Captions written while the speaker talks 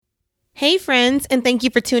Hey, friends, and thank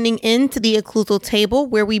you for tuning in to the Occlusal Table,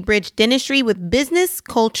 where we bridge dentistry with business,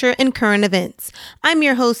 culture, and current events. I'm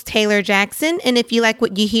your host, Taylor Jackson, and if you like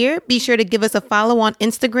what you hear, be sure to give us a follow on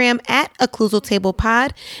Instagram at Occlusal Table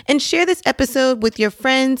Pod and share this episode with your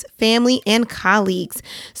friends, family, and colleagues.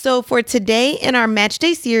 So for today in our Match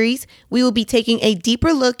Day series, we will be taking a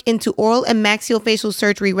deeper look into oral and maxillofacial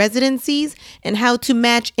surgery residencies and how to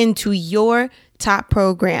match into your top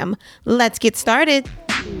program. Let's get started.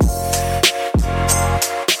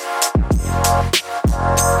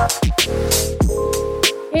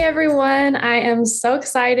 Hey everyone, I am so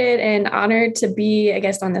excited and honored to be a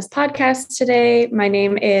guest on this podcast today. My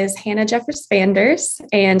name is Hannah Jeffers-Vanders,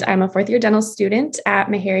 and I'm a fourth year dental student at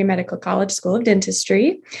Meharry Medical College School of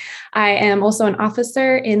Dentistry. I am also an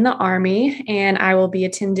officer in the Army, and I will be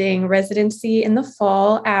attending residency in the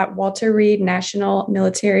fall at Walter Reed National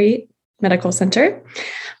Military Medical Center.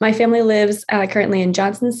 My family lives currently in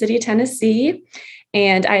Johnson City, Tennessee,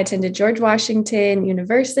 and I attended George Washington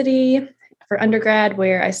University for undergrad,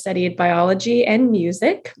 where I studied biology and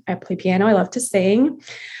music. I play piano. I love to sing.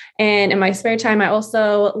 And in my spare time, I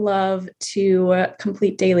also love to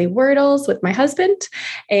complete daily Wordles with my husband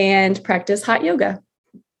and practice hot yoga.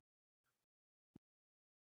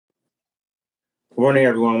 Good morning,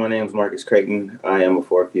 everyone. My name is Marcus Creighton. I am a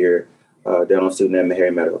fourth year dental student at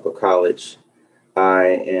Meharry Medical College. I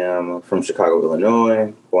am from Chicago,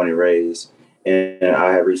 Illinois, born and raised, and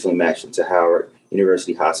I have recently matched into Howard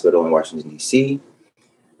University Hospital in Washington, D.C.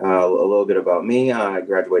 A little bit about me. I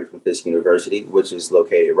graduated from Fisk University, which is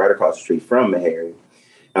located right across the street from Meharry,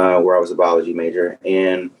 where I was a biology major.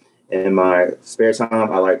 And in my spare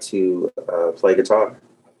time, I like to play guitar.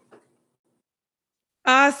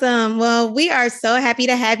 Awesome. Well, we are so happy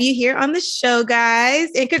to have you here on the show, guys,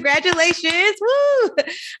 and congratulations. Woo!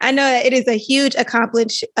 I know that it is a huge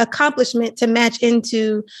accomplishment to match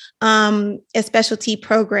into a specialty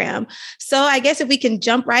program. So I guess if we can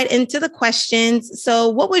jump right into the questions. So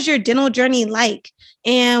what was your dental journey like,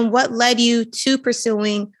 and what led you to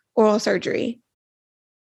pursuing oral surgery?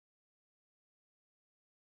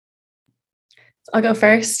 I'll go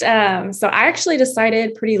first. So I actually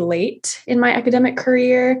decided pretty late in my academic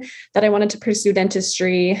career that I wanted to pursue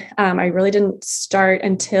dentistry. I really didn't start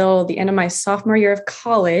until the end of my sophomore year of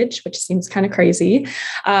college, which seems kind of crazy.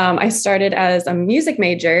 I started as a music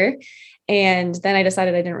major, and then I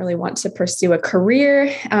decided I didn't really want to pursue a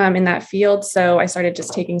career in that field. So I started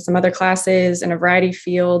just taking some other classes in a variety of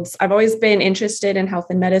fields. I've always been interested in health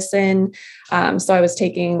and medicine. So I was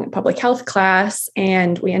taking a public health class,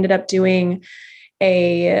 and we ended up doing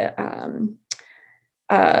a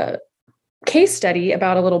case study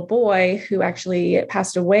about a little boy who actually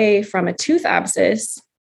passed away from a tooth abscess.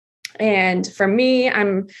 And for me,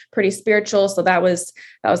 I'm pretty spiritual, so that was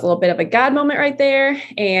a little bit of a God moment right there.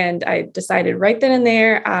 And I decided right then and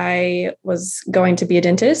there I was going to be a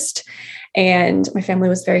dentist. And my family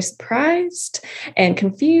was very surprised and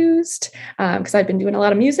confused because I've been doing a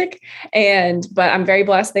lot of music. But I'm very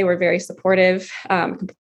blessed. They were very supportive.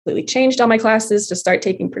 Completely changed all my classes to start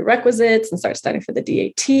taking prerequisites and start studying for the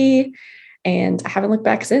DAT. And I haven't looked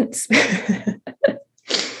back since.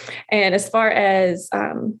 And as far as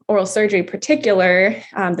oral surgery in particular,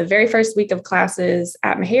 the very first week of classes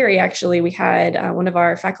at Meharry, actually, we had one of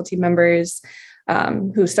our faculty members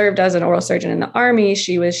who served as an oral surgeon in the Army.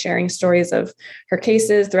 She was sharing stories of her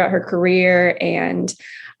cases throughout her career. And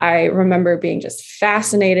I remember being just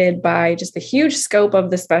fascinated by just the huge scope of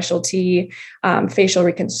the specialty, facial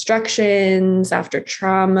reconstructions after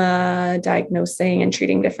trauma, diagnosing and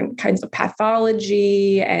treating different kinds of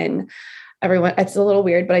pathology. And everyone, it's a little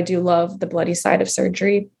weird, but I do love the bloody side of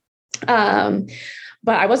surgery.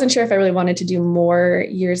 But I wasn't sure if I really wanted to do more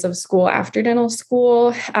years of school after dental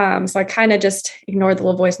school. So I kind of just ignored the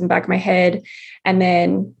little voice in the back of my head. And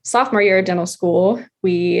then sophomore year of dental school,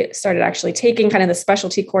 we started actually taking kind of the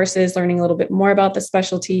specialty courses, learning a little bit more about the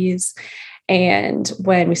specialties. And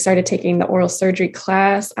when we started taking the oral surgery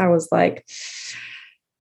class, I was like,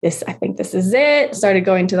 I think this is it. Started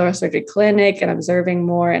going to the oral surgery clinic and observing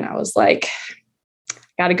more. And I was like,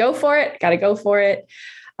 got to go for it.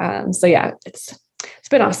 So yeah, it's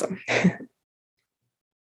been awesome.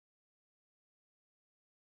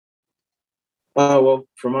 Well,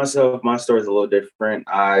 for myself, my story is a little different.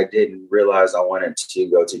 I didn't realize I wanted to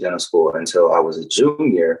go to dental school until I was a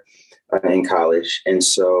junior in college. And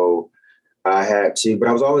so I had to, but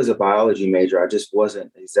I was always a biology major. I just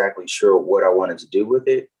wasn't exactly sure what I wanted to do with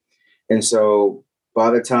it. And so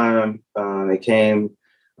by the time it came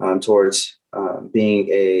towards being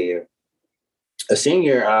a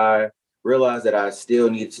senior, I realized that I still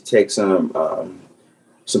needed to take some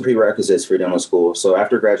some prerequisites for dental school. So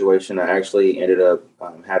after graduation, I actually ended up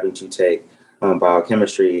having to take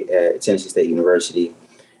biochemistry at Tennessee State University.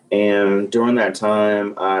 And during that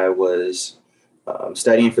time, I was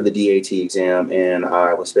studying for the DAT exam, and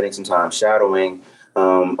I was spending some time shadowing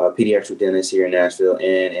a pediatric dentist here in Nashville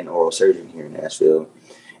and an oral surgeon here in Nashville.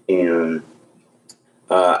 And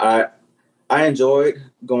I enjoyed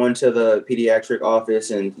going to the pediatric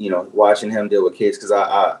office and, watching him deal with kids, because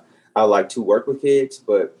I like to work with kids.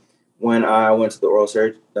 But when I went to the oral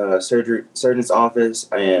surgeon's office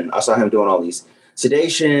and I saw him doing all these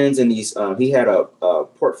sedations and these, he had a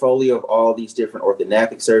portfolio of all these different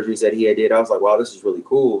orthodontic surgeries that he had did. I was like, wow, this is really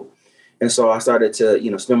cool. And so I started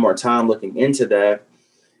to, spend more time looking into that.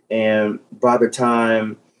 And by the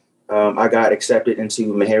time I got accepted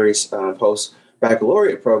into Meharry's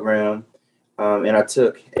post-baccalaureate program, and I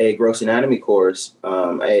took a gross anatomy course,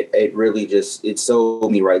 it really it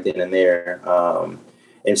sold me right then and there.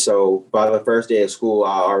 And so by the first day of school,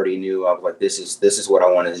 I already knew, I was like, this is what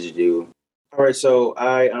I wanted to do. All right, so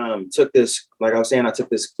I took this, like I was saying, I took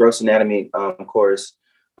this gross anatomy course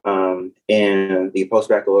in the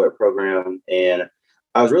post-baccalaureate program, and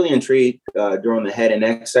I was really intrigued during the head and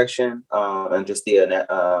neck section and just the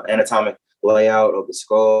anatomic layout of the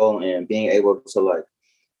skull and being able to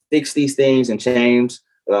fix these things and change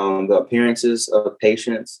the appearances of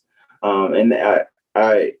patients. And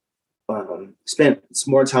I spent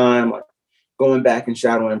some more time going back and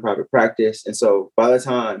shadowing in private practice. And so by the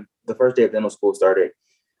time the first day of dental school started,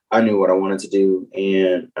 I knew what I wanted to do.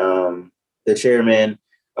 And the chairman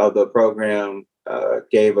of the program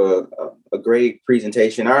gave a great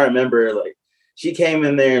presentation. I remember she came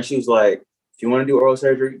in there and she was like, if you want to do oral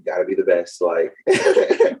surgery, you gotta be the best.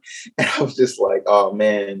 And I was just like, oh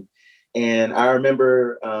man. And I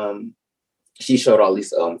remember she showed all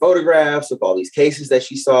these photographs of all these cases that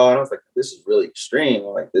she saw. And I was like, this is really extreme.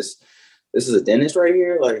 This is a dentist right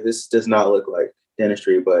here. This does not look like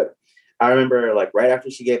dentistry. But I remember right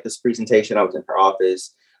after she gave this presentation, I was in her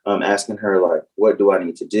office asking her, what do I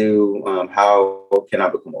need to do? How can I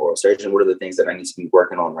become an oral surgeon? What are the things that I need to be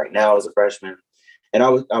working on right now as a freshman? And I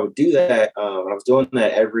would do that. I was doing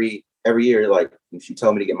that every year. She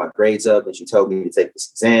told me to get my grades up, and she told me to take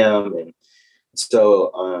this exam. And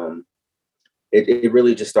so it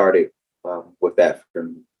really just started with that for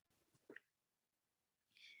me.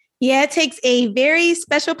 Yeah, it takes a very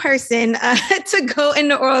special person to go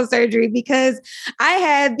into oral surgery, because I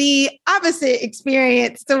had the opposite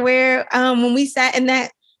experience to where when we sat in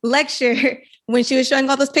that lecture, when she was showing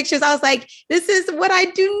all those pictures, I was like, this is what I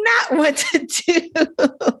do not want to do.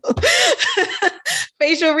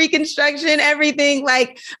 Facial reconstruction, everything,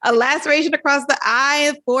 like a laceration across the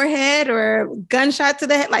eye, forehead, or gunshot to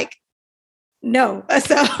the head, no.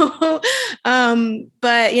 So,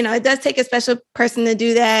 but, it does take a special person to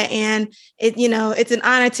do that. And it's an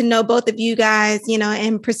honor to know both of you guys,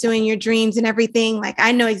 and pursuing your dreams and everything.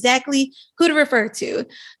 I know exactly who to refer to.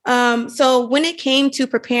 So when it came to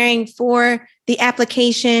preparing for the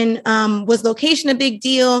application, was location a big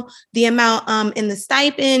deal? The amount in the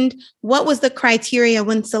stipend? What was the criteria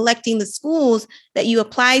when selecting the schools that you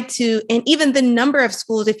applied to, and even the number of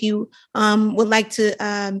schools, if you would like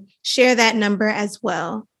to share that number as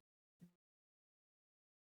well?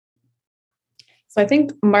 So I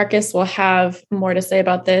think Marcus will have more to say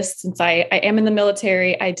about this. Since I am in the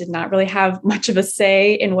military, I did not really have much of a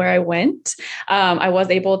say in where I went. I was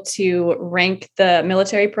able to rank the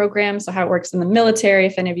military program. So how it works in the military,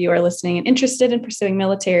 if any of you are listening and interested in pursuing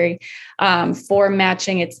military, for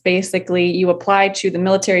matching, it's basically you apply to the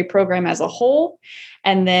military program as a whole,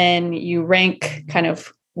 and then you rank kind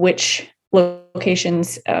of which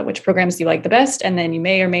locations, which programs you like the best, and then you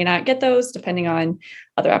may or may not get those depending on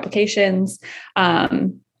other applications.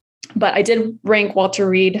 But I did rank Walter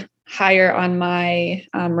Reed higher on my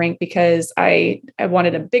rank because I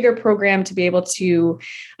wanted a bigger program to be able to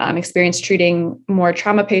experience treating more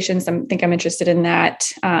trauma patients. I think I'm interested in that.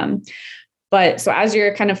 But so as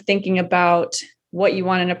you're kind of thinking about what you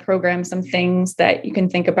want in a program, some things that you can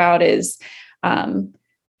think about is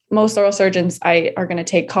most oral surgeons are going to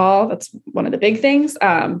take call. That's one of the big things.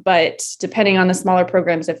 But depending on the smaller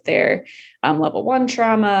programs, if they're level 1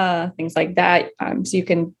 trauma, things like that. So you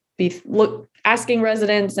can be asking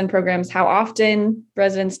residents and programs how often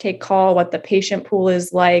residents take call, what the patient pool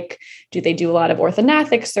is like. Do they do a lot of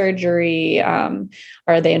orthognathic surgery?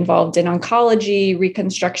 Are they involved in oncology,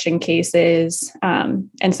 reconstruction cases? And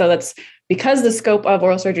so that's because the scope of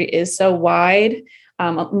oral surgery is so wide.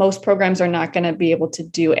 Most programs are not going to be able to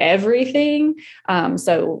do everything.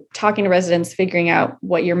 So talking to residents, figuring out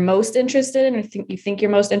what you're most interested in, or you think you're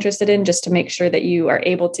most interested in, just to make sure that you are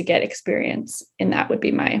able to get experience in that would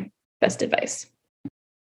be my best advice.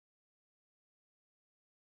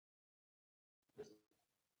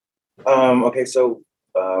 Okay, so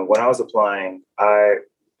when I was applying,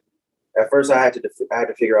 at first I had to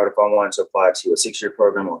figure out if I wanted to apply to a 6-year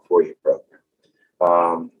program or a 4-year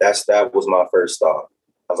program. That was my first thought.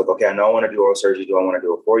 I was like, okay, I know I want to do oral surgery. Do I want to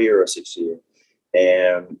do a 4-year or a 6-year?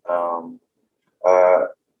 And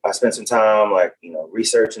I spent some time,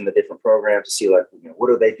 researching the different programs to see, what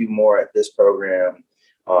do they do more at this program?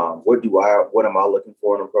 What am I looking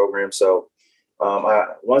for in a program? So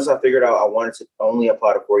once I figured out I wanted to only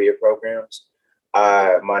apply to 4-year programs,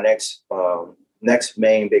 my next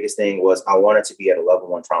main biggest thing was I wanted to be at a level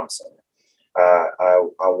 1 trauma center. I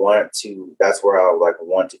wanted to, that's where I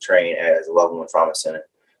want to train as a level 1 trauma center,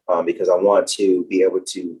 because I want to be able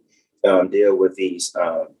to deal with these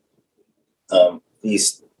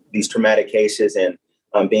traumatic cases and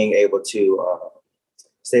being able to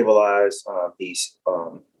stabilize these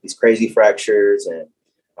crazy fractures and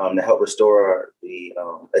to help restore the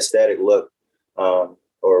aesthetic look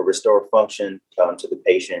or restore function to the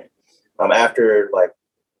patient. After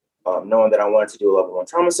knowing that I wanted to do a level 1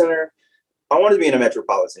 trauma center, I wanted to be in a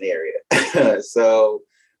metropolitan area. So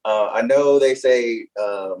I know they say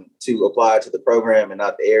to apply to the program and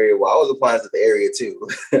not the area. Well, I was applying to the area too.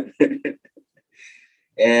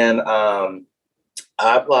 And I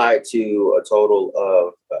applied to a total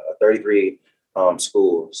of 33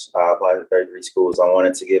 schools. I applied to 33 schools. I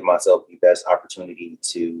wanted to give myself the best opportunity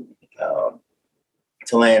to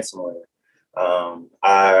land somewhere.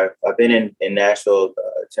 I've been in Nashville,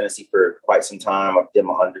 Tennessee for quite some time. I did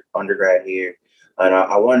my undergrad here, and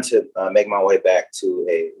I wanted to make my way back to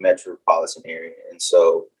a metropolitan area. And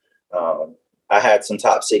so I had some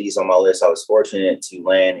top cities on my list. I was fortunate to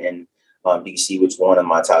land in DC, which is one of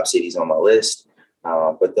my top cities on my list.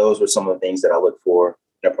 But those were some of the things that I look for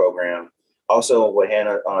in a program. Also, what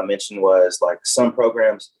Hannah mentioned was some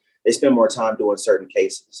programs, they spend more time doing certain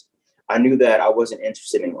cases. I knew that I wasn't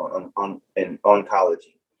interested in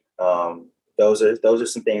oncology. Those are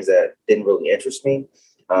some things that didn't really interest me.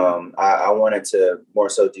 I wanted to more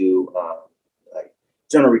so do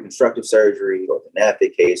general reconstructive surgery,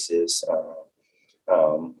 orthodontic cases,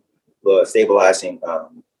 stabilizing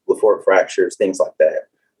Lefort fractures, things like that.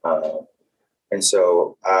 And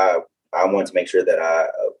so I wanted to make sure that I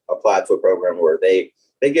applied to a program where they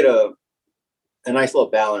get a nice little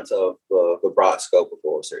balance of the broad scope of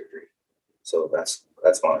oral surgery. So that's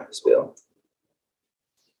my spiel.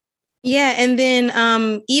 Yeah. And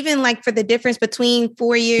then even for the difference between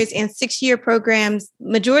 4 years and 6-year programs,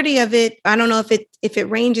 majority of it, I don't know if it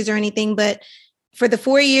ranges or anything, but for the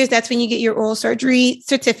 4 years, that's when you get your oral surgery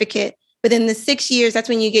certificate. But in the 6 years, that's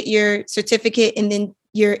when you get your certificate and then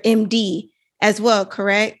your MD as well,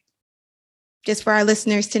 correct? Just for our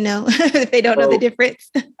listeners to know if they don't know the difference.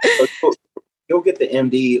 You'll get the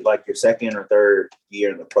MD your second or third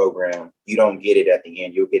year in the program. You don't get it at the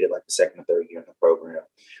end. You'll get it the second or third year in the program.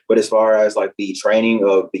 But as far as the training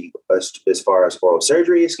of as far as oral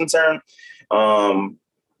surgery is concerned, I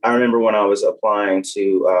remember when I was applying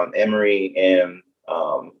to Emory and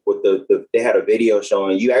with they had a video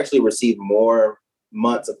showing you actually receive more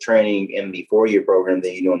months of training in the 4-year program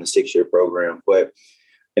than you do in the 6-year program. But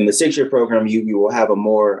in the 6-year program, you will have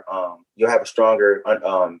you'll have a stronger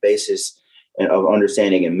basis of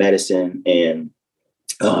understanding in medicine, and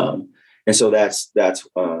so that's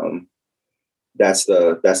the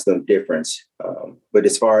difference. But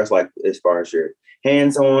as far as your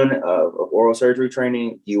hands-on of oral surgery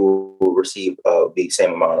training, you will receive the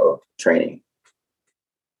same amount of training.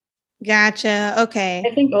 Gotcha. Okay.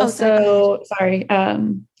 I think also,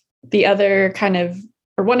 the other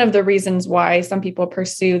or one of the reasons why some people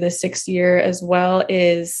pursue the 6-year as well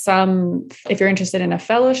is if you're interested in a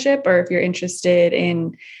fellowship or if you're interested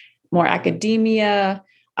in more academia,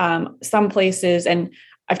 some places, and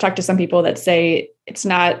I've talked to some people that say it's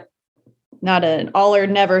not an all or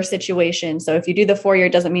never situation. So if you do the 4-year,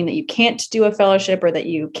 it doesn't mean that you can't do a fellowship or that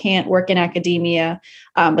you can't work in academia.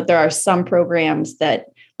 But there are some programs that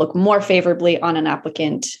look more favorably on an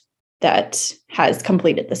applicant that has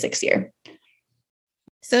completed the 6-year.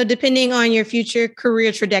 So depending on your future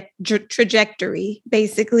career trajectory,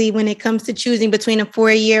 basically, when it comes to choosing between a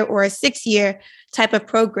 4-year or a 6-year type of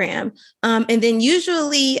program. And then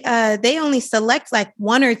usually they only select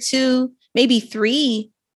 1 or 2, maybe 3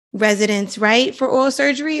 residents, right, for oral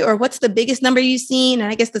surgery? Or what's the biggest number you've seen? And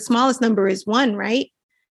I guess the smallest number is 1, right?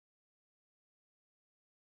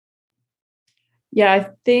 Yeah, I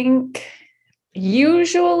think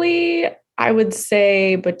usually I would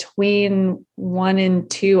say between 1 and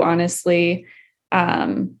 2, honestly.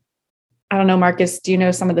 I don't know, Marcus, do you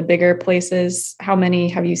know some of the bigger places? How many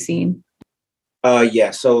have you seen?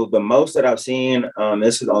 Yeah, so the most that I've seen,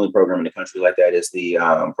 this is the only program in the country like that, is the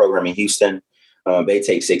program in Houston. They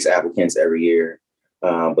take 6 applicants every year,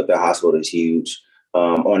 but the hospital is huge.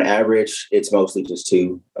 On average, it's mostly just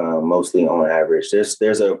 2, mostly on average.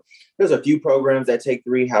 There's a few programs that take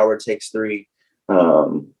 3. Howard takes 3.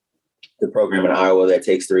 The program in Iowa that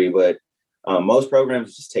takes 3, but most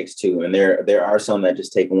programs just takes 2, and there are some that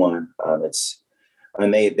just take 1.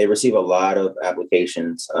 They receive a lot of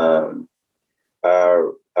applications. I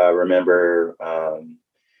remember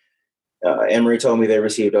Emory told me they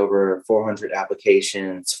received over 400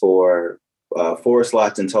 applications for 4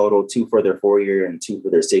 slots in total, 2 for their 4-year and 2 for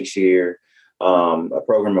their 6-year. A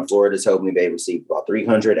program in Florida told me they received about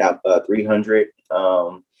 300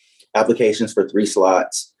 applications for 3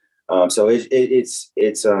 slots. So it's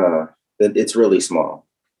really small.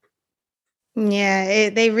 Yeah,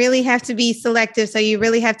 they really have to be selective. So you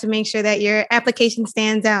really have to make sure that your application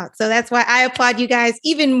stands out. So that's why I applaud you guys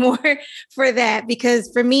even more for that,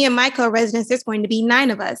 because for me and my co-residents, there's going to be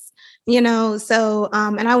 9 of us, so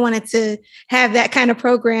and I wanted to have that kind of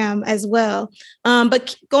program as well.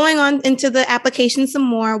 But going on into the application some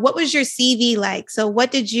more, what was your CV like? So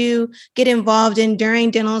what did you get involved in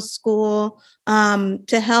during dental school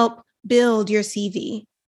to help build your CV?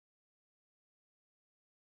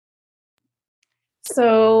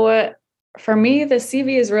 So for me, the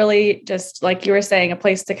CV is really just, like you were saying, a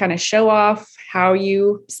place to kind of show off how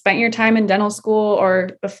you spent your time in dental school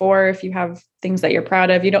or before. If you have things that you're proud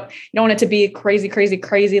of, you don't want it to be crazy, crazy,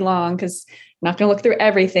 crazy long, because I'm not going to look through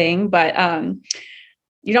everything. But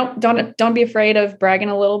you don't be afraid of bragging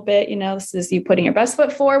a little bit. This is you putting your best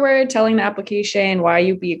foot forward, telling the application why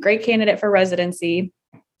you'd be a great candidate for residency.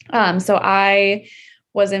 So I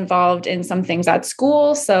was involved in some things at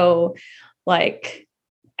school. So like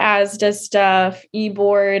ASDA stuff,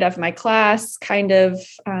 e-board of my class kind of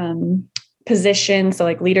positions, so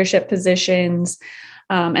like leadership positions.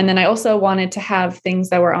 And then I also wanted to have things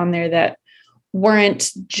that were on there that weren't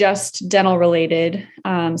just dental related.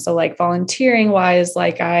 So like volunteering wise,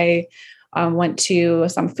 like I went to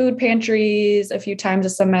some food pantries a few times a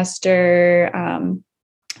semester,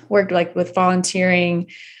 worked like with volunteering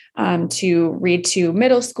to read to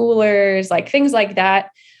middle schoolers, like things like that.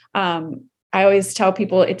 I always tell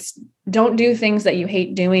people don't do things that you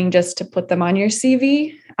hate doing just to put them on your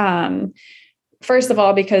CV. First of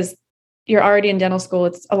all, because you're already in dental school,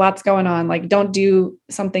 it's a lot's going on. Like, don't do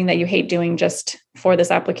something that you hate doing just for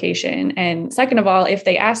this application. And second of all, if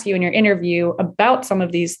they ask you in your interview about some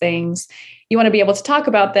of these things, you want to be able to talk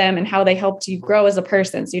about them and how they helped you grow as a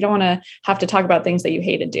person. So you don't want to have to talk about things that you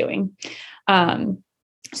hated doing. So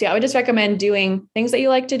yeah, I would just recommend doing things that you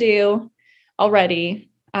like to do already.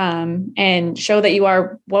 And show that you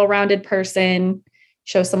are a well-rounded person,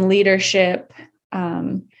 show some leadership.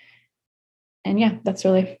 And yeah, that's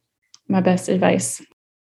really my best advice.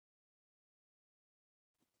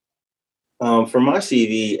 For my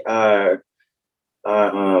CV, I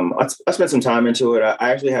spent some time into it.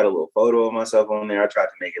 I actually had a little photo of myself on there. I tried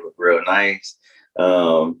to make it look real nice.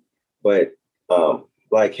 But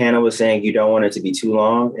like Hannah was saying, you don't want it to be too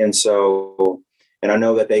long. And I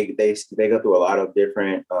know that they go through a lot of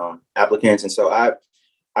different applicants. And so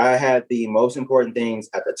I had the most important things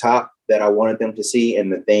at the top that I wanted them to see,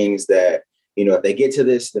 and the things that, if they get to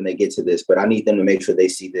this, then they get to this, but I need them to make sure they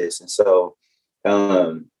see this. And so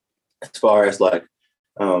as far as like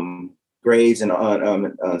grades and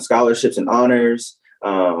scholarships and honors,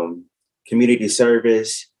 community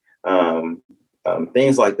service,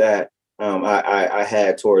 things like that, I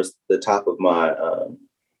had towards the top of my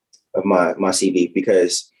CV,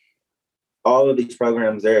 because all of these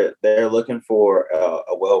programs, they're looking for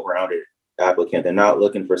a well-rounded applicant. They're not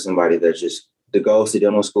looking for somebody that goes to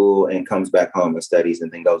dental school and comes back home and studies and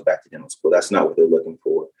then goes back to dental school. That's not what they're looking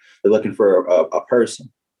for. They're looking for a person.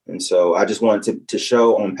 And so I just wanted to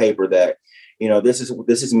show on paper that, this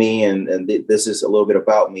is me, and this is a little bit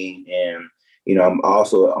about me. And, I'm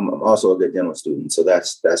also a good dental student. So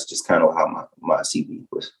that's just kind of how my CV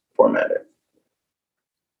was formatted.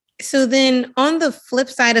 So then on the flip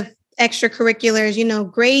side of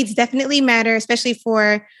extracurriculars, grades definitely matter, especially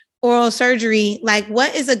for oral surgery. Like,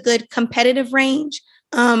 what is a good competitive range?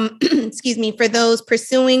 Excuse me, for those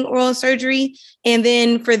pursuing oral surgery. And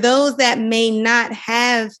then for those that may not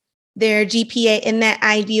have their GPA in that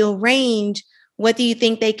ideal range, what do you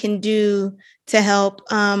think they can do to help,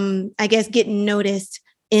 get noticed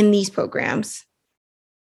in these programs?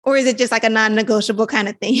 Or is it just like a non-negotiable kind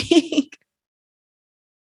of thing?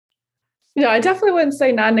 I definitely wouldn't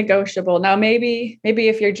say non-negotiable. Now, maybe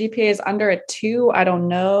if your GPA is under a 2, I don't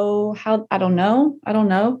know.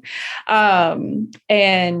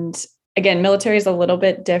 And again, military is a little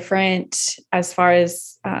bit different as far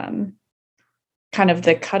as kind of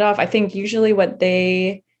the cutoff. I think usually what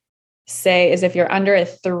they say is if you're under a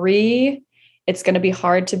 3, it's going to be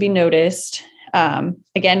hard to be noticed.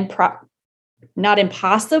 Again, not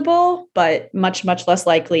impossible, but much, much less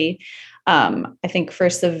likely. I think for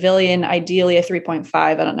civilian, ideally a 3.5.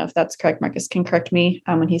 I don't know if that's correct. Marcus can correct me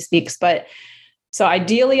when he speaks, but so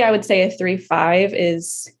ideally I would say a 3.5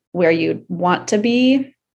 is where you want to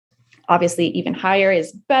be. Obviously even higher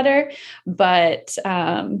is better, but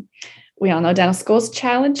we all know dental school is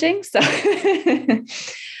challenging. So so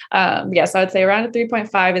I would say around a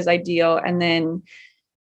 3.5 is ideal. And then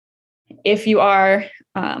if you are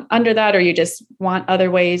under that, or you just want other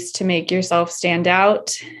ways to make yourself stand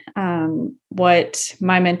out, what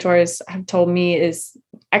my mentors have told me is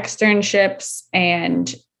externships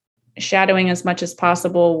and shadowing as much as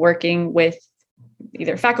possible, working with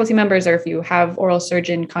either faculty members or if you have oral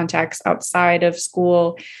surgeon contacts outside of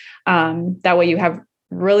school. That way you have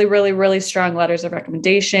really, really, really strong letters of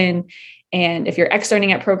recommendation. And if you're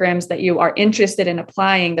externing at programs that you are interested in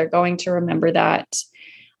applying, they're going to remember that.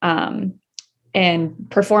 And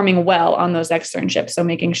performing well on those externships. So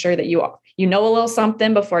making sure that you know a little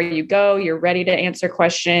something before you go, you're ready to answer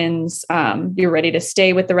questions, you're ready to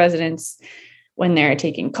stay with the residents when they're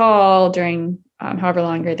taking call during however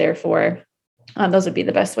long you're there for. Those would be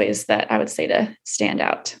the best ways that I would say to stand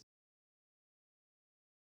out.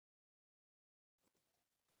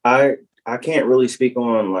 I can't really speak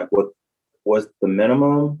on like what was the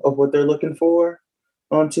minimum of what they're looking for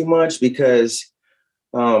too much, because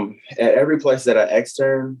at every place that I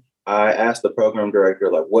extern, I asked the program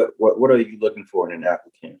director, like, what are you looking for in an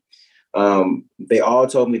applicant? They all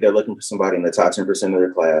told me they're looking for somebody in the top 10% of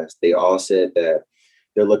their class. They all said that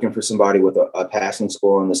they're looking for somebody with a passing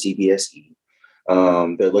score on the CBSE.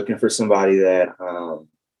 They're looking for somebody that,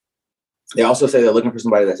 they also say they're looking for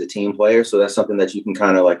somebody that's a team player. So that's something that you can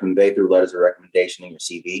kind of like convey through letters of recommendation in your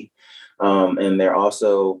CV. And they're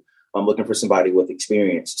also looking for somebody with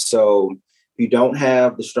experience. So if you don't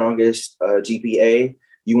have the strongest GPA,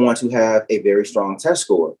 you want to have a very strong test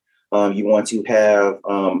score. You want to have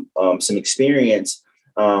some experience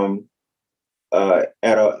at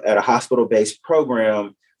a hospital-based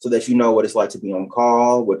program so that you know what it's like to be on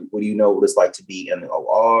call. What do you know what it's like to be in the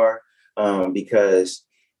OR? Because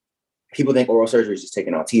people think oral surgery is just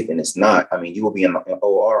taking out teeth, and it's not. I mean, you will be in the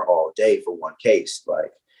OR all day for one case,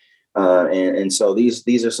 and so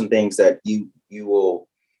these are some things that you'll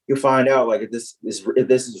find out, like if this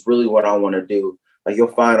is really what I want to do. Like you'll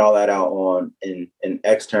find all that out on an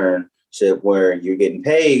externship where you're getting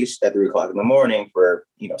paid at 3 o'clock in the morning for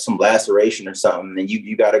some laceration or something, and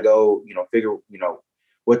you got to go figure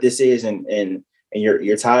what this is, and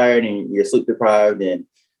you're tired and you're sleep deprived, and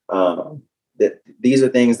that these are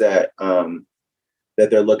things that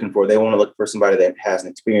they're looking for. They want to look for somebody that has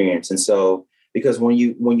an experience, and so because when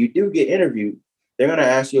you do get interviewed, they're going to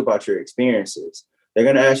ask you about your experiences. They're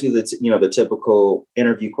going to ask you the typical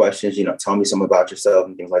interview questions, tell me something about yourself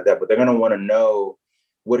and things like that. But they're going to want to know,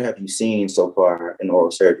 what have you seen so far in oral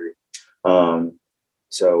surgery?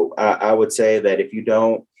 So I would say that if you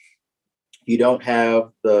don't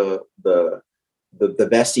have the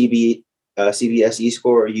best CBSE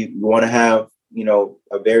score, you want to have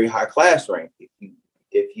a very high class rank.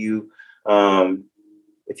 If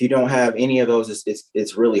you don't have any of those,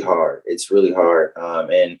 it's really hard. It's really hard,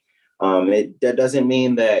 that doesn't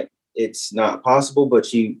mean that it's not possible,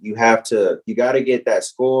 but you got to get that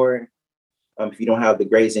score. If you don't have the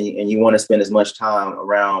grades and you want to spend as much time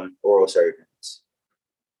around oral surgeons.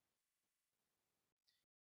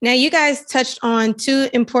 Now, you guys touched on 2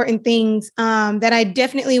 important things that I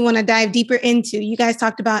definitely want to dive deeper into. You guys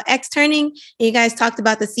talked about externing, and you guys talked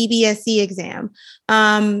about the CBSE exam.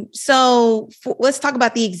 Let's talk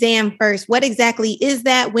about the exam first. What exactly is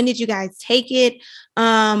that? When did you guys take it?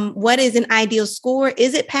 What is an ideal score?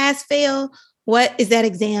 Is it pass, fail? What is that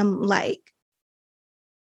exam like?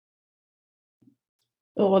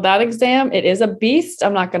 Well, that exam, it is a beast.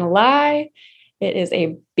 I'm not going to lie. It is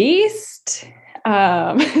a beast.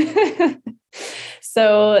 So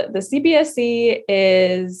the CBSE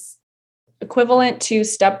is equivalent to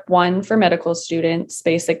step 1 for medical students.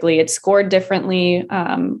 Basically, it's scored differently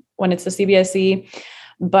when it's the CBSE,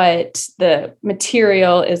 but the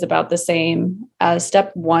material is about the same as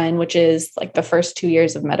step 1, which is like the first 2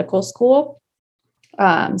 years of medical school.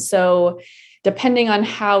 So depending on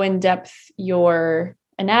how in depth your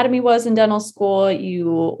anatomy was in dental school, you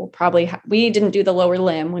will probably, we didn't do the lower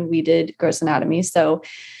limb when we did gross anatomy. So,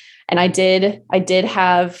 and I did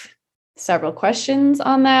have several questions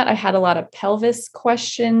on that. I had a lot of pelvis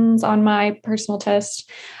questions on my personal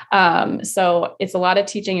test. So it's a lot of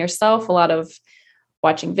teaching yourself, a lot of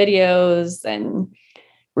watching videos and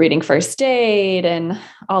reading first aid and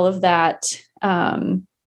all of that.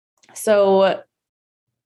 So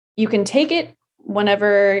you can take it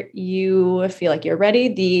whenever you feel like you're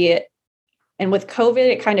ready. And with COVID,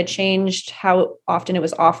 it kind of changed how often it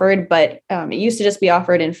was offered, but it used to just be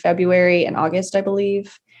offered in February and August, I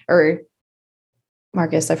believe, or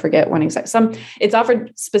Marcus, I forget when exact. It's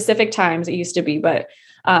offered specific times. It used to be, but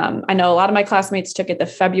I know a lot of my classmates took it the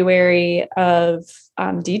February of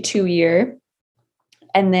D2 year.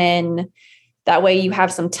 And then that way you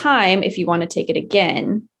have some time if you want to take it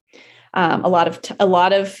again.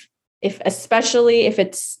 Especially if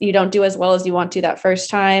it's, you don't do as well as you want to that first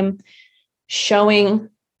time, showing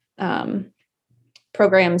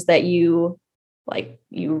programs that you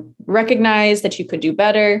recognize that you could do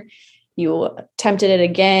better, you attempted it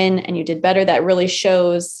again and you did better, that really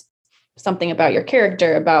shows something about your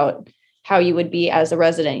character, about how you would be as a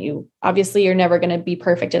resident. You're never going to be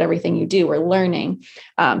perfect at everything you do. We're learning.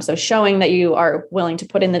 So showing that you are willing to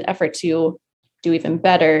put in the effort to do even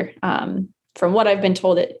better. From what I've been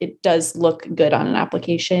told, it does look good on an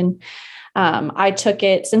application. I took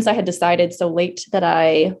it since I had decided so late that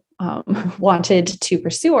I wanted to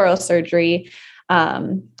pursue oral surgery.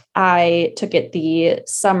 I took it the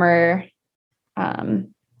summer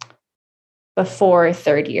before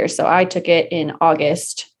third year. So I took it in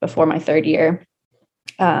August before my third year.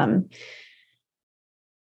 And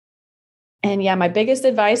yeah, my biggest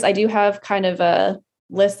advice, I do have kind of a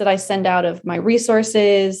list that I send out of my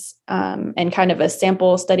resources and kind of a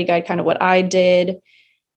sample study guide, kind of what I did.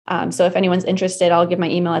 So if anyone's interested, I'll give my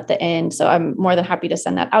email at the end. So I'm more than happy to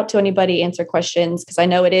send that out to anybody, answer questions, because I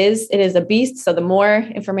know it is a beast. So the more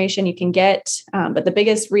information you can get, but the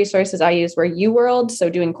biggest resources I used were UWorld. So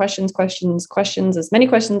doing questions, as many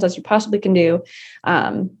questions as you possibly can do.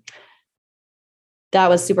 That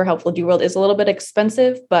was super helpful. UWorld is a little bit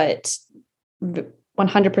expensive, but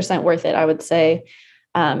 100% worth it, I would say.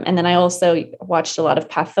 And then I also watched a lot of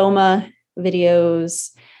pathoma videos.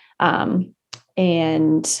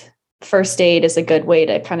 And first aid is a good way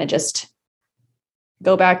to kind of just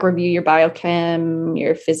go back, review your biochem,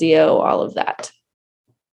 your physio, all of that.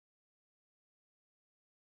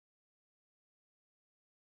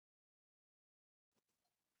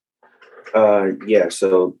 Yeah,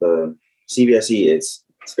 so the CBSE, it's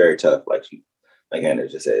very tough. Like Hannah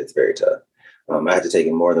just said, it's very tough. I had to take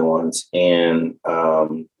it more than once. And I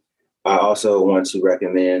also want to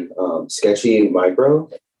recommend Sketchy Micro.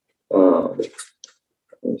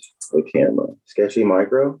 The camera, Sketchy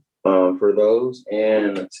Micro for those,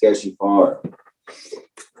 and Sketchy Farm.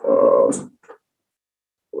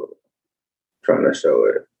 Trying to show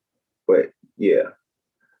it, but yeah.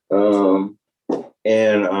 And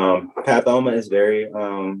pathoma is very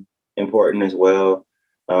important as well,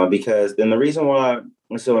 because then the reason why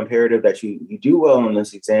it's so imperative that you do well on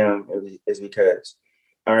this exam is because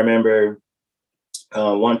I remember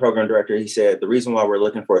one program director, he said the reason why we're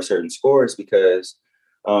looking for a certain score is because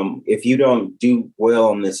if you don't do well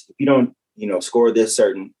on this, if you don't, score this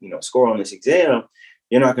certain, score on this exam,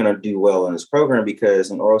 you're not going to do well in this program,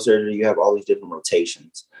 because in oral surgery, you have all these different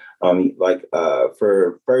rotations.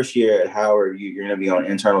 For first year at Howard, you're going to be on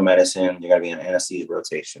internal medicine, you're going to be on anesthesia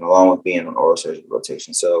rotation, along with being on oral surgery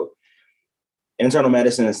rotation. So internal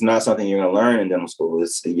medicine is not something you're going to learn in dental school.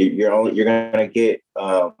 You're going to get,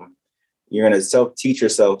 you're going to self-teach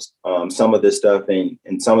yourself some of this stuff,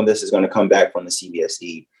 and some of this is going to come back from the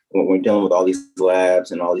CBSE when we're dealing with all these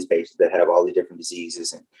labs and all these patients that have all these different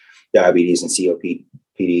diseases and diabetes and COPD.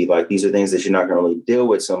 Like, these are things that you're not going to really deal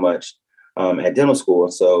with so much at dental school.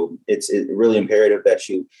 And so it's really imperative that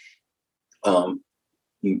you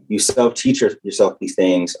self-teach yourself these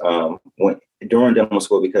things during dental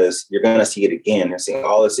school, because you're going to see it again. You're seeing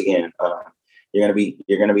all this again. You're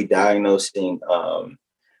going to be diagnosing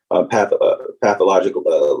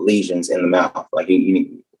pathological lesions in the mouth. Like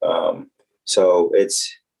so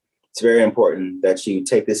it's very important that you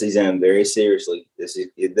take this exam very seriously. This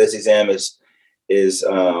exam is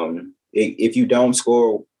if you don't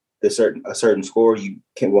score a certain score, you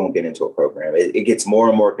won't get into a program. It gets more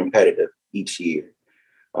and more competitive each year,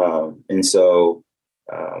 and so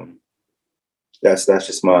that's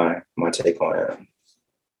just my take on it.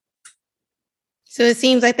 So it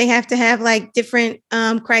seems like they have to have like different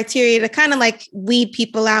criteria to kind of like weed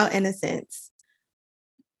people out in a sense.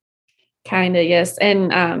 Kind of, yes.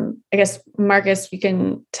 And I guess, Marcus, you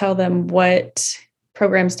can tell them what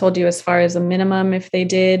programs told you as far as a minimum if they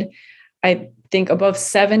did. I think above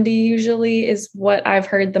 70 usually is what I've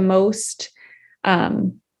heard the most.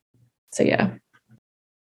 So, yeah.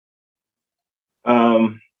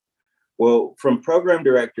 Well, from program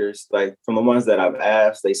directors, like from the ones that I've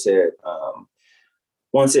asked, they said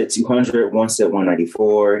one said 200, one said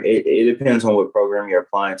 194. It depends on what program you're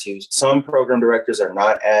applying to. Some program directors are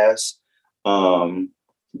not as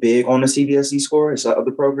big on the CVSE score as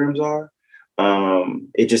other programs are.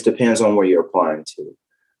 It just depends on where you're applying to.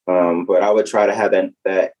 But I would try to have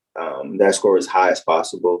that score as high as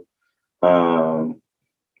possible. There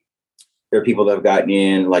are people that have gotten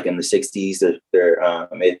in like in the 60s.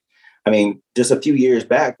 Just a few years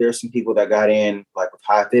back, there's some people that got in like with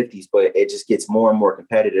high 50s, but it just gets more and more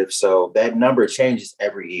competitive. So that number changes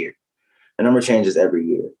every year.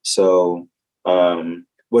 So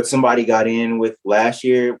what somebody got in with last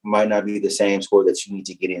year might not be the same score that you need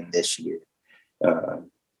to get in this year.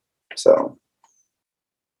 So.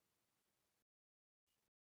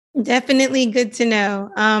 Definitely good to know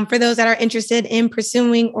for those that are interested in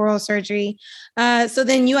pursuing oral surgery. So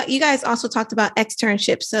then you guys also talked about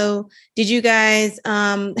externships. So did you guys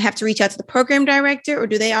have to reach out to the program director, or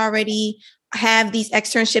do they already have these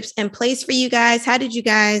externships in place for you guys? How did you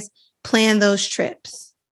guys plan those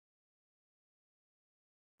trips?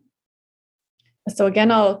 So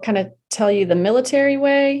again, I'll kind of tell you the military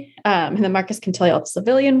way, and then Marcus can tell you the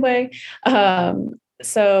civilian way.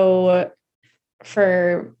 So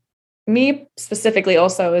for me specifically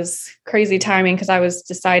also is crazy timing because I was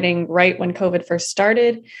deciding right when COVID first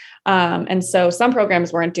started. And so some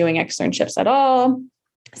programs weren't doing externships at all.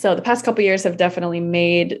 So the past couple of years have definitely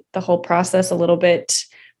made the whole process a little bit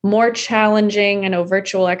more challenging. I know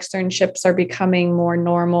virtual externships are becoming more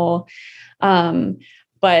normal.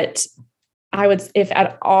 But I would, if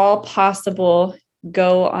at all possible,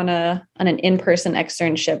 go on an in-person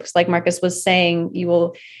externship. Because like Marcus was saying, you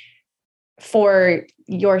will, for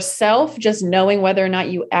yourself, just knowing whether or not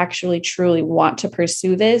you actually truly want to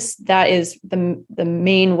pursue this, that is the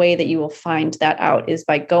main way that you will find that out, is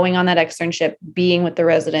by going on that externship, being with the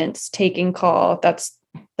residents, taking call. That's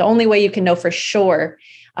the only way you can know for sure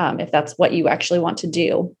if that's what you actually want to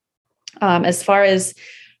do. As far as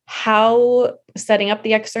how setting up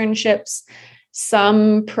the externships,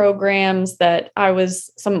 some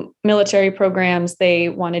military programs,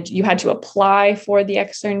 you had to apply for the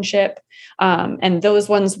externship. And those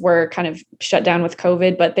ones were kind of shut down with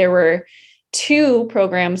COVID, but there were 2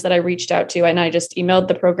 programs that I reached out to, and I just emailed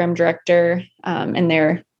the program director and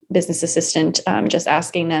their business assistant, just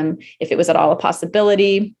asking them if it was at all a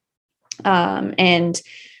possibility. And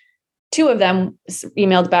 2 of them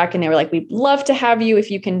emailed back and they were like, we'd love to have you.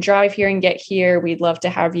 If you can drive here and get here, we'd love to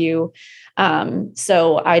have you.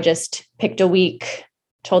 So I just picked a week,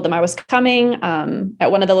 told them I was coming.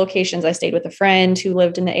 At one of the locations, I stayed with a friend who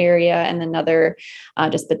lived in the area, and another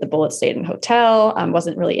just bit the bullet, stayed in a hotel.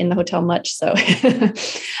 Wasn't really in the hotel much. So,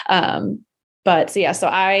 so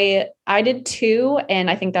I did 2, and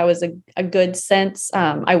I think that was a good sense.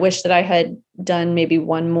 I wish that I had done maybe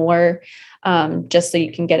one more, just so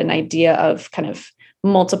you can get an idea of kind of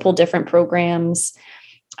multiple different programs.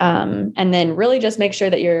 And then really just make sure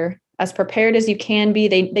that you're as prepared as you can be.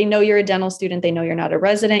 They know you're a dental student. They know you're not a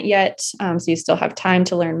resident yet. So you still have time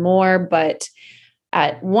to learn more. But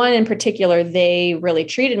at one in particular, they really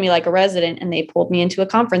treated me like a resident, and they pulled me into a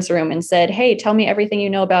conference room and said, hey, tell me everything you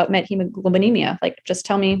know about methemoglobinemia. Like, just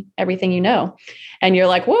tell me everything you know. And you're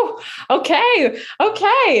like, whoa, okay.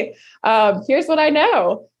 Here's what I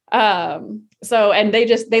know. And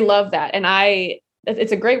they love that. And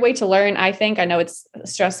it's a great way to learn. I know it's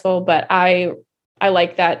stressful, but I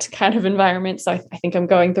like that kind of environment. So I think I'm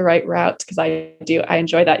going the right route, because I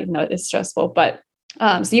enjoy that, even though it is stressful. But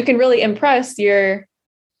so you can really impress your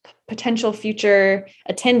potential future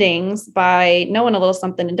attendings by knowing a little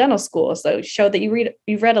something in dental school. So show that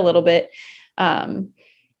you've read a little bit. And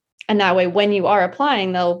that way, when you are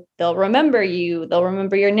applying, they'll remember you, they'll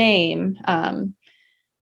remember your name. So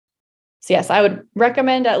yes, I would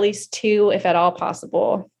recommend at least 2, if at all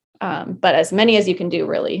possible. But as many as you can do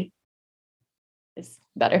really is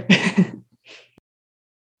better.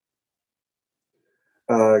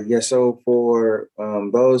 So for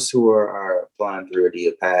those who are applying through a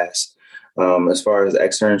DIA Pass, as far as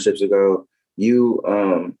externships go, you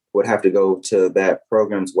would have to go to that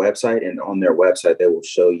program's website, and on their website, they will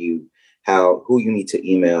show you who you need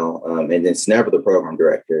to email, and then it's never the program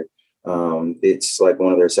director. It's like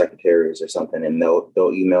one of their secretaries or something, and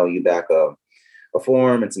they'll email you back a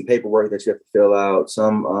form and some paperwork that you have to fill out.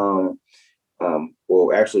 Some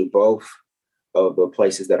well, actually both of the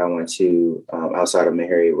places that I went to outside of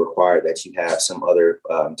Meharry required that you have some other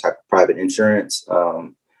type of private insurance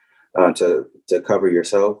to cover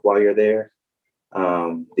yourself while you're there.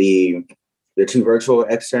 The two virtual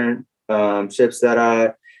externships that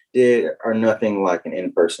I did are nothing like an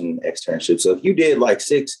in-person externship. So if you did like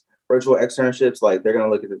 6 virtual externships, like they're gonna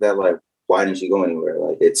look at that like, why didn't you go anywhere?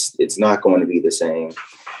 Like it's not going to be the same.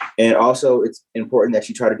 And also it's important that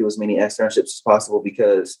you try to do as many externships as possible,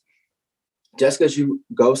 because just because you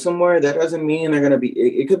go somewhere, that doesn't mean they're going to be,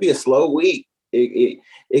 it could be a slow week. It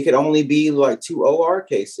could only be like 2 OR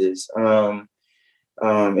cases. You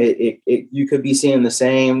could be seeing the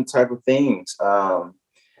same type of things. I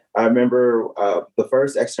remember the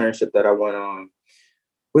first externship that I went on,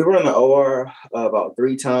 we were in the OR about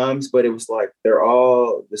 3 times, but it was like, they're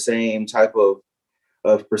all the same type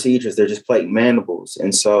of procedures. They're just plate mandibles.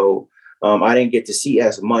 And so I didn't get to see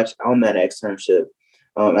as much on that externship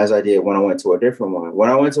as I did when I went to a different one. When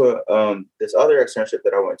I went to this other externship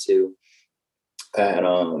that I went to at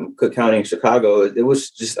Cook County in Chicago, it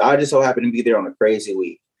was just, I just so happened to be there on a crazy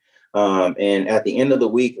week. And at the end of the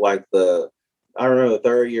week, like I remember the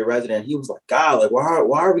 3rd-year resident, he was like, God, like,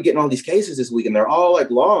 why are we getting all these cases this week? And they're all like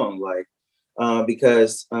long, like,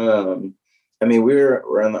 because I mean,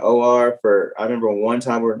 we're in the OR for, I remember one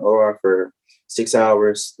time we were in the OR for 6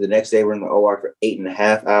 hours. The next day we're in the OR for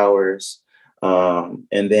 8.5 hours.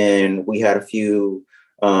 And then we had a few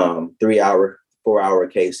 3-hour, 4-hour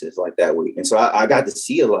cases like that week. And so I got to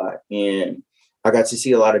see a lot, and I got to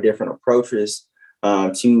see a lot of different approaches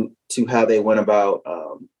to how they went about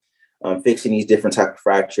fixing these different type of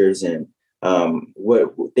fractures, and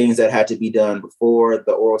what things that had to be done before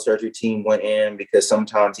the oral surgery team went in, because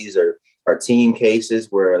sometimes these are team cases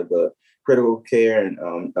where the critical care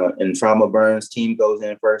and trauma burns team goes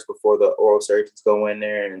in first before the oral surgeons go in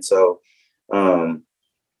there. And so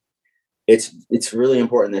it's really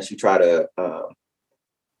important that you try to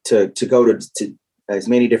go to as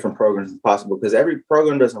many different programs as possible, because every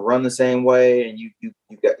program doesn't run the same way, and you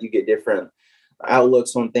get different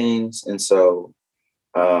outlooks on things. And so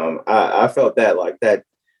I felt that like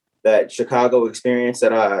that Chicago experience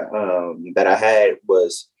that I had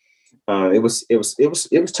was it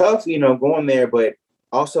was tough, going there, but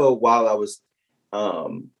also while I was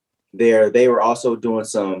there, they were also doing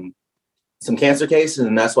some cancer cases,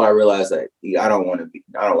 and that's why I realized that I don't want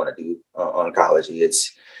to do oncology.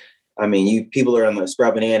 People are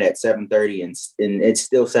scrubbing in at 7:30 and it's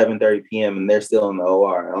still 7:30 p.m. and they're still in the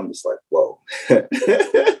OR. And I'm just like, whoa.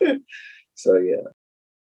 So yeah.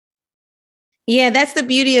 Yeah, that's the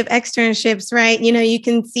beauty of externships, right? You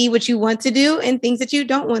can see what you want to do and things that you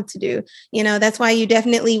don't want to do. That's why you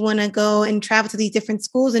definitely want to go and travel to these different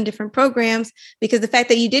schools and different programs, because the fact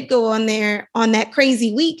that you did go on there on that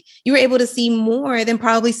crazy week, you were able to see more than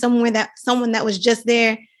probably someone that was just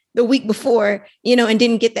there the week before, and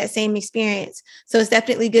didn't get that same experience. So it's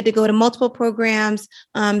definitely good to go to multiple programs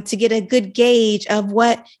to get a good gauge of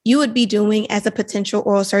what you would be doing as a potential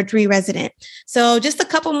oral surgery resident. So just a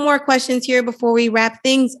couple more questions here before we wrap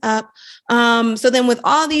things up. So then with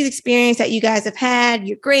all these experience that you guys have had,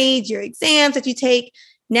 your grades, your exams that you take,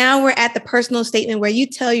 now we're at the personal statement where you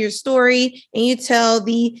tell your story and you show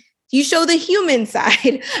the human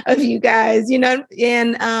side of you guys,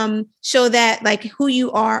 and show that like who you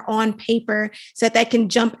are on paper, so that can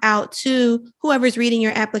jump out to whoever's reading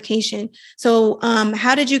your application. So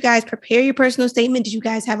how did you guys prepare your personal statement? Did you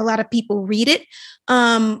guys have a lot of people read it?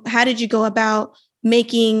 How did you go about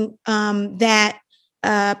making that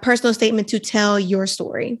personal statement to tell your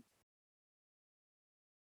story?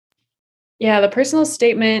 Yeah, the personal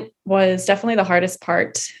statement was definitely the hardest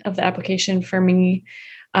part of the application for me.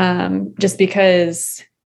 Just because,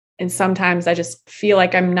 and sometimes I just feel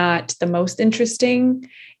like I'm not the most interesting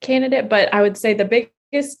candidate, but I would say the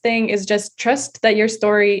biggest thing is just trust that your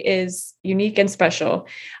story is unique and special.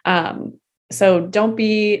 So don't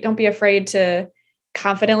be afraid to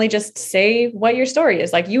confidently just say what your story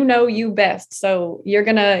is. Like, you best. So you're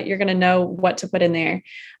gonna know what to put in there.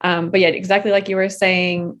 But yeah, exactly like you were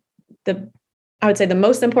saying, I would say the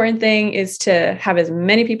most important thing is to have as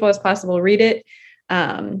many people as possible read it.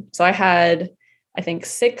 So I had, I think,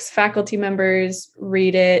 6 faculty members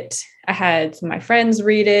read it. I had some of my friends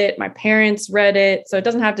read it. My parents read it. So it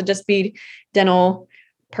doesn't have to just be dental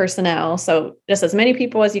personnel. So just as many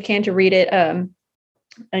people as you can to read it,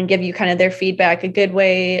 and give you kind of their feedback. A good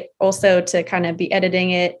way also to kind of be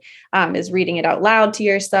editing it is reading it out loud to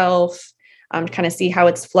yourself, to kind of see how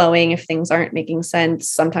it's flowing. If things aren't making sense,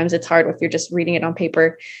 sometimes it's hard if you're just reading it on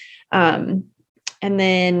paper. And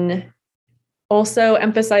then also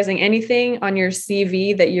emphasizing anything on your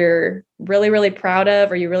CV that you're really, really proud of,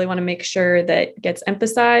 or you really want to make sure that gets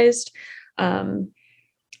emphasized.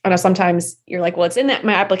 I know sometimes you're like, well, it's in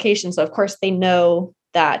my application, so of course they know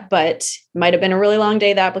that, but it might have been a really long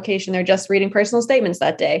day, the application. They're just reading personal statements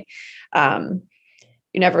that day.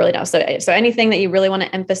 You never really know. So anything that you really want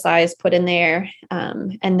to emphasize, put in there,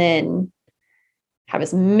 and then have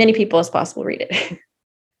as many people as possible read it.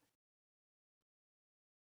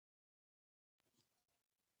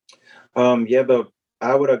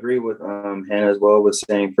 I would agree with Hannah as well, with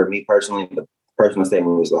saying, for me personally, the personal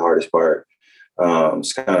statement was the hardest part.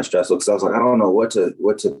 It's kind of stressful because I was like, I don't know what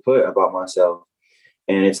to put about myself,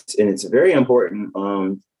 and it's very important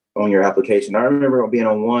on your application. I remember being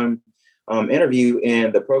on one interview,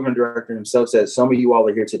 and the program director himself said, "Some of you all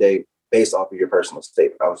are here today based off of your personal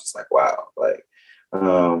statement." I was just like, wow, like,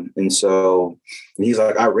 and so he's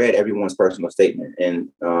like, I read everyone's personal statement, and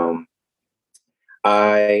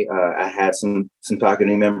I had some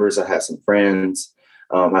faculty members, I had some friends.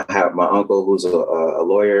 I have my uncle who's a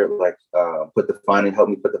lawyer, like helped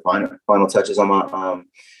me put the final touches on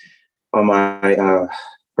my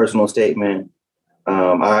personal statement.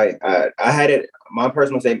 I had it. My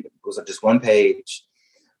personal statement was just one page.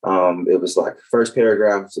 It was like, first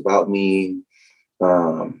paragraph was about me.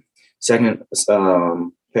 Second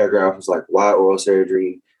paragraph was like, why oral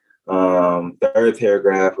surgery. Third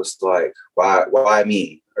paragraph was like, why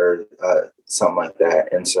me, or something like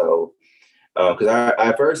that. And so,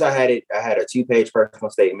 because I had a 2-page personal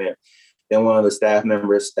statement. Then one of the staff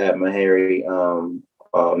members at Meharry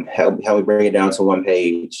helped me bring it down to 1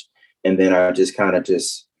 page, and then I just kind of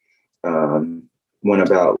went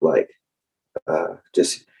about like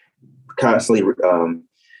just constantly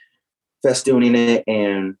festooning it,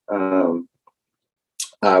 and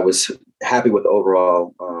I was happy with the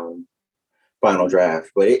overall final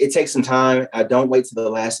draft. But it takes some time. I don't wait to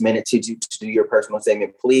the last minute to do your personal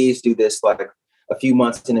statement. Please do this like a few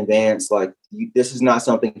months in advance. Like, this is not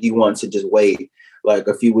something you want to just wait like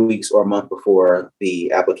a few weeks or a month before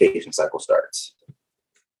the application cycle starts.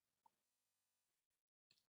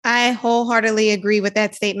 I wholeheartedly agree with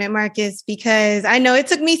that statement, Marcus, because I know it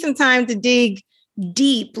took me some time to dig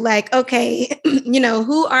deep, like, okay,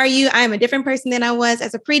 who are you? I am a different person than I was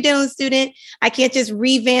as a pre-dental student. I can't just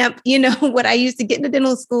revamp, what I used to get into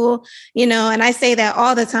dental school, and I say that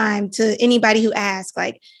all the time to anybody who asks,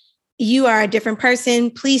 like, you are a different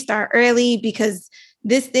person. Please start early, because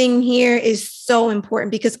this thing here is so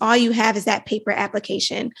important, because all you have is that paper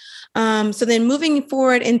application. So then moving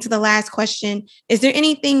forward into the last question, is there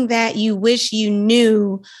anything that you wish you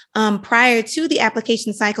knew prior to the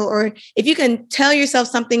application cycle? Or if you can tell yourself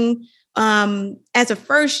something as a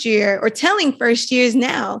first year, or telling first years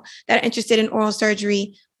now that are interested in oral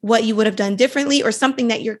surgery, what you would have done differently, or something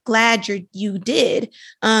that you're glad you did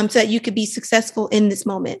so that you could be successful in this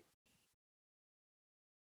moment?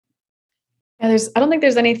 Yeah, I don't think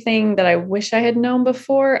there's anything that I wish I had known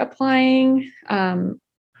before applying.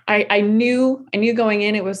 I knew going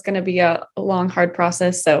in it was going to be a long, hard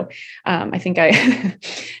process. So I think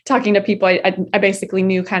talking to people, I basically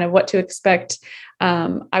knew kind of what to expect.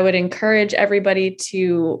 I would encourage everybody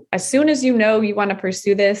to, as soon as you want to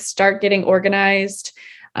pursue this, start getting organized,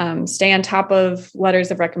 stay on top of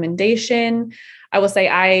letters of recommendation. I will say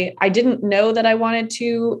I didn't know that I wanted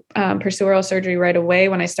to pursue oral surgery right away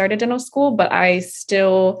when I started dental school, but I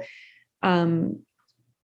still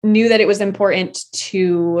knew that it was important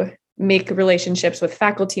to make relationships with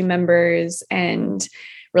faculty members and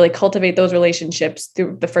really cultivate those relationships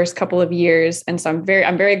through the first couple of years. And so I'm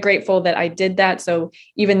very grateful that I did that. So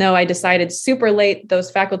even though I decided super late, those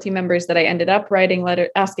faculty members that I ended up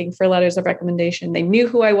asking for letters of recommendation, they knew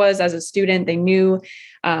who I was as a student. They knew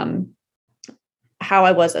how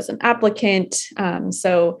I was as an applicant.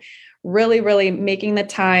 So really, really making the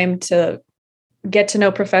time to get to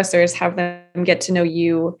know professors, have them get to know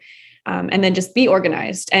you, and then just be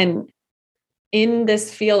organized. And in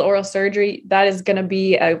this field, oral surgery, that is going to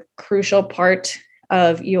be a crucial part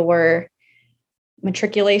of your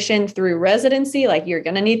matriculation through residency. Like, you're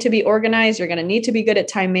going to need to be organized. You're going to need to be good at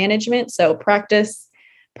time management. So practice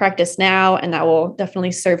now, and that will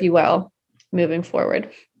definitely serve you well moving forward.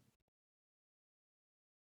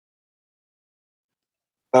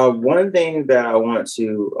 One thing that I want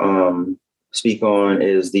to speak on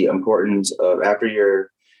is the importance of after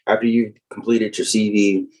you've completed your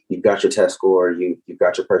CV, you've got your test score, you've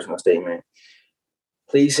got your personal statement.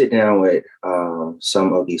 Please sit down with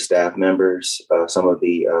some of the staff members,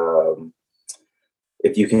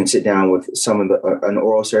 if you can sit down with an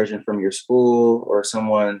oral surgeon from your school, or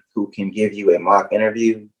someone who can give you a mock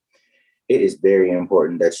interview. It is very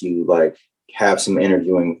important that you have some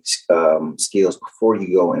interviewing skills before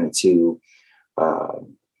you go into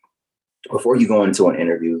an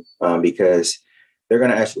interview, because they're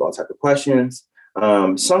going to ask you all types of questions.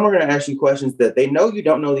 Some are going to ask you questions that they know you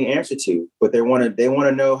don't know the answer to, but they want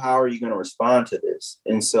to know, how are you going to respond to this?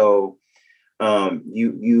 And so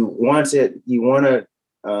you want to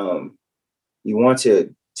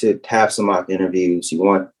have some mock interviews. You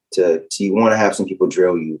want to have some people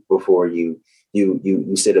drill you before you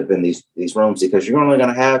sit up in these rooms, because you're only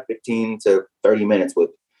going to have 15 to 30 minutes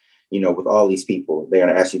with all these people. They're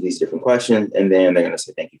going to ask you these different questions, and then they're going to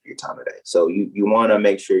say, thank you for your time today. So you want to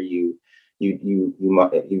make sure you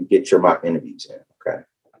get your mock interviews in. Okay.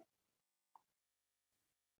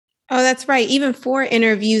 Oh, that's right. Even for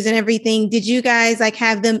interviews and everything, did you guys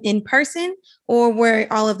have them in person, or were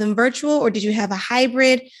all of them virtual, or did you have a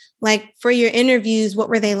hybrid? Like, for your interviews, what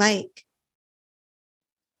were they like?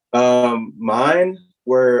 Mine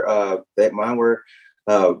were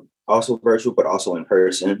also virtual, but also in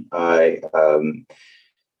person. When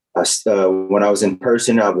I was in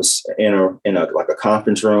person, I was in a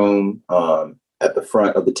conference room at the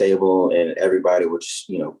front of the table, and everybody was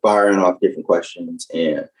firing off different questions,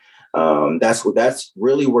 and that's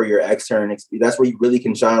really where your that's where you really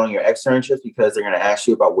can shine on your externships, because they're going to ask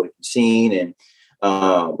you about what you've seen, and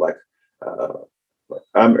I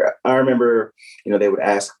remember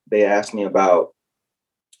they asked me about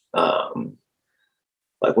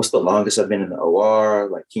what's the longest I've been in the OR?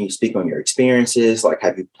 Like, can you speak on your experiences? Like,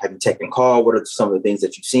 have you taken call? What are some of the things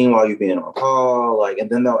that you've seen while you've been on call? Like, and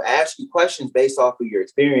then they'll ask you questions based off of your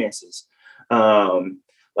experiences. I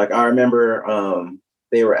remember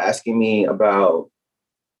they were asking me about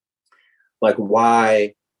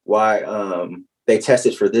why they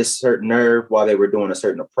tested for this certain nerve while they were doing a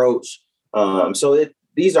certain approach.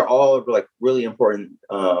 These are all really important.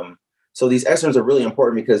 So these externs are really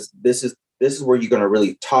important, because this is where you're going to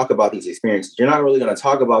really talk about these experiences. You're not really going to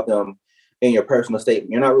talk about them in your personal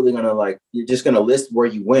statement. You're not really going to you're just going to list where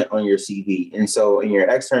you went on your CV. And so in your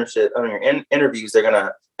externship, on your interviews, they're going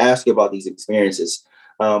to ask you about these experiences.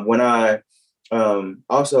 The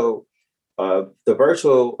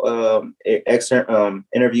virtual extern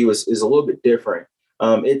interview is a little bit different.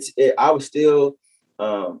 I was still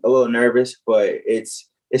a little nervous, but it's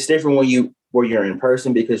different where you're in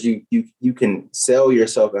person, because you can sell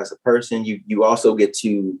yourself as a person. You also get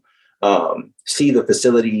to see the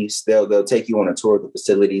facilities. They'll take you on a tour of the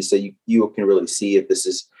facilities, so you can really see if this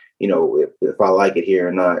is if I like it here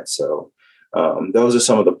or not. So those are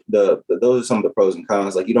some of the pros and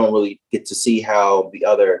cons. Like, you don't really get to see how the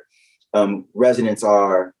other residents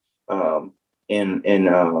are on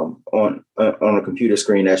a computer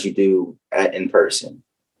screen as you do in person.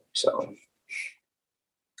 So.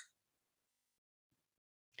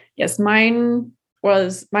 Yes, mine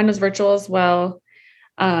was virtual as well,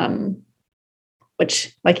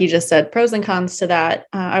 which, like you just said, pros and cons to that.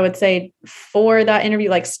 I would say for that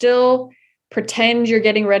interview, still pretend you're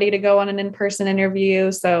getting ready to go on an in-person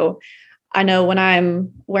interview. So I know when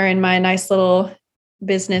I'm wearing my nice little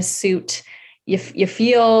business suit, you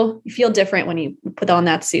feel different when you put on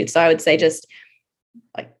that suit. So I would say just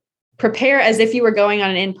prepare as if you were going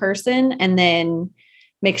on an in-person, and then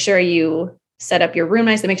make sure you set up your room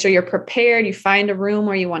nicely, make sure you're prepared. You find a room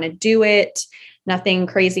where you want to do it. Nothing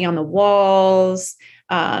crazy on the walls.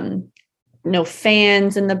 No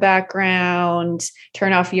fans in the background.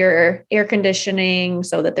 Turn off your air conditioning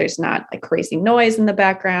so that there's not crazy noise in the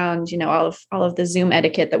background. All of the Zoom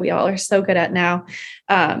etiquette that we all are so good at now.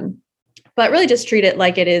 But really just treat it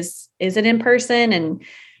like it is an in-person. And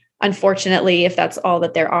unfortunately, if that's all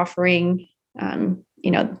that they're offering,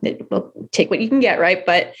 we'll take what you can get, right?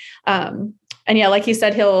 But and yeah, like you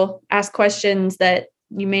said, he'll ask questions that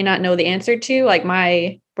you may not know the answer to.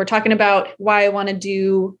 We're talking about why I want to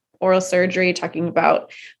do oral surgery, talking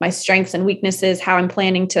about my strengths and weaknesses, how I'm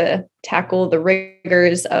planning to tackle the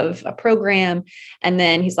rigors of a program. And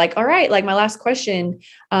then he's like, all right, my last question,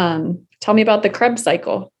 tell me about the Krebs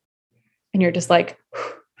cycle. And you're just like,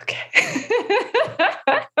 okay.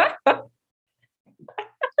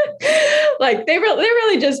 They're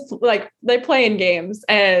really just they play in games,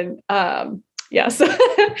 and so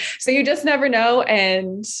you just never know.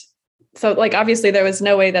 And so obviously there was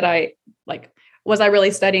no way that I was I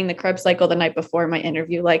really studying the Krebs cycle the night before my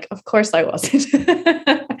interview? Of course I wasn't.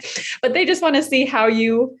 But they just want to see how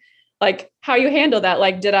you handle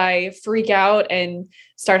that. Did I freak out and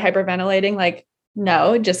start hyperventilating?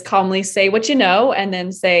 No, just calmly say what you know, and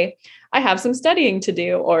then say, I have some studying to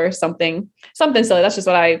do, or something silly. That's just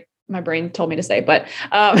what my brain told me to say. But,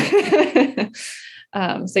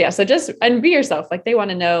 so just, and be yourself. They want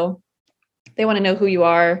to know who you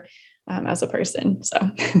are. as a person. So.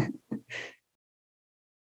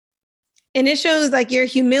 And it shows like your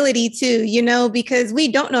humility too, you know, because we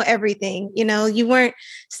don't know everything. You know, you weren't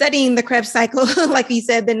studying the Krebs cycle, like you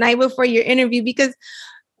said, the night before your interview, because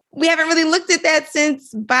we haven't really looked at that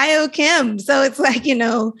since biochem. So it's like, you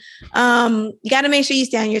know, you got to make sure you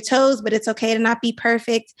stay on your toes, but it's okay to not be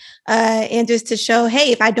perfect. And just to show,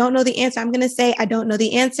 hey, if I don't know the answer, I'm going to say I don't know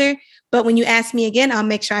the answer. But when you ask me again, I'll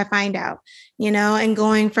make sure I find out, you know, and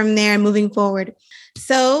going from there and moving forward.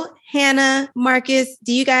 So Hannah, Marcus,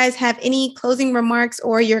 do you guys have any closing remarks,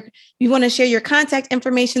 or you want to share your contact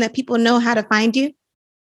information that people know how to find you?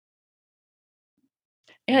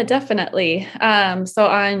 Yeah, definitely. So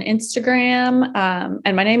on Instagram,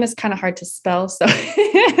 and my name is kind of hard to spell, so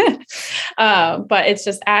but it's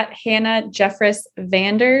just at Hannah Jeffress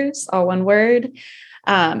Vanders, all one word.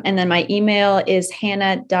 And then my email is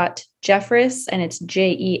hannah.jeffress, and it's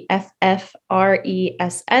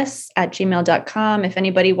JEFFRESS@gmail.com. If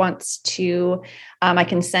anybody wants to, I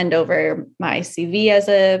can send over my CV as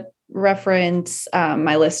a reference,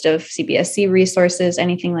 my list of CBSC resources,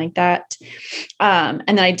 anything like that. And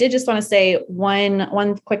then I did just want to say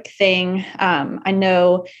one quick thing. I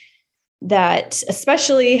know that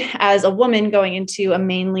especially as a woman going into a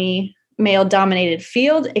mainly male-dominated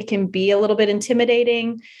field, it can be a little bit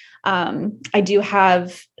intimidating. I do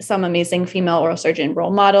have some amazing female oral surgeon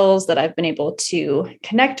role models that I've been able to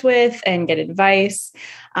connect with and get advice.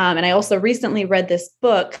 And I also recently read this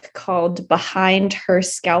book called Behind Her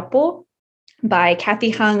Scalpel by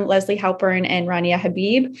Kathy Hung, Leslie Halpern, and Rania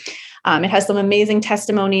Habib. It has some amazing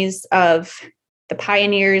testimonies of the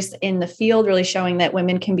pioneers in the field, really showing that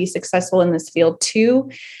women can be successful in this field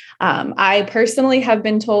too. I personally have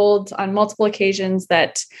been told on multiple occasions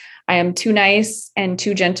that I am too nice and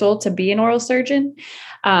too gentle to be an oral surgeon.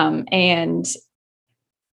 And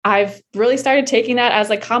I've really started taking that as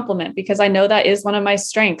a compliment, because I know that is one of my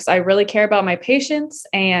strengths. I really care about my patients,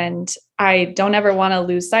 and I don't ever want to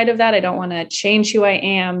lose sight of that. I don't want to change who I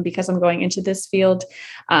am because I'm going into this field.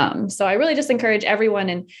 So I really just encourage everyone,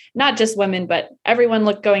 and not just women, but everyone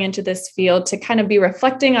going into this field, to kind of be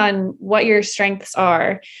reflecting on what your strengths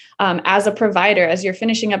are as a provider, as you're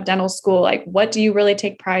finishing up dental school. Like, what do you really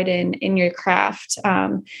take pride in your craft,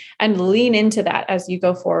 and lean into that as you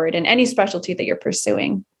go forward in any specialty that you're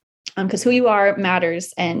pursuing, because who you are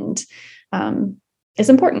matters and is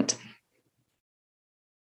important.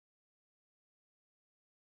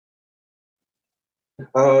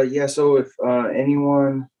 Yeah, so if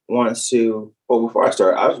anyone wants to, well, before I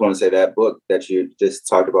start, I just want to say that book that you just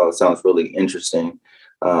talked about sounds really interesting.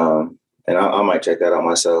 And I might check that out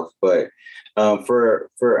myself. But for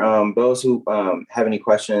those who have any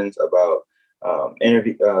questions about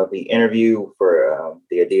the interview for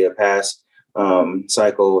the Idea Pass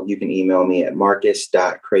cycle, you can email me at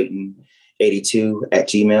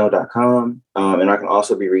marcus.creighton82@gmail.com. And I can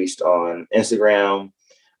also be reached on Instagram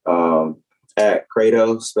at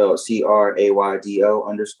Craydo, spelled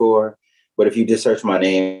CRAYDO_. But if you just search my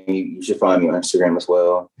name, you should find me on Instagram as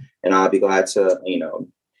well. And I'll be glad to,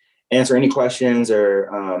 answer any questions, or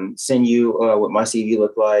send you what my CV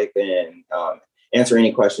looked like, and answer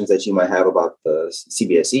any questions that you might have about the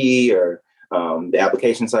CBSE or the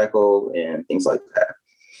application cycle and things like that.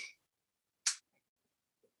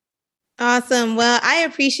 Awesome. Well, I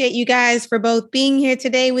appreciate you guys for both being here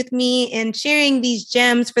today with me and sharing these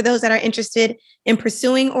gems for those that are interested in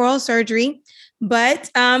pursuing oral surgery.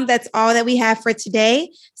 But that's all that we have for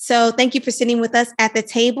today. So thank you for sitting with us at the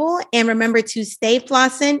table. And remember to stay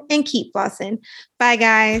flossing and keep flossing. Bye,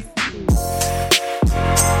 guys.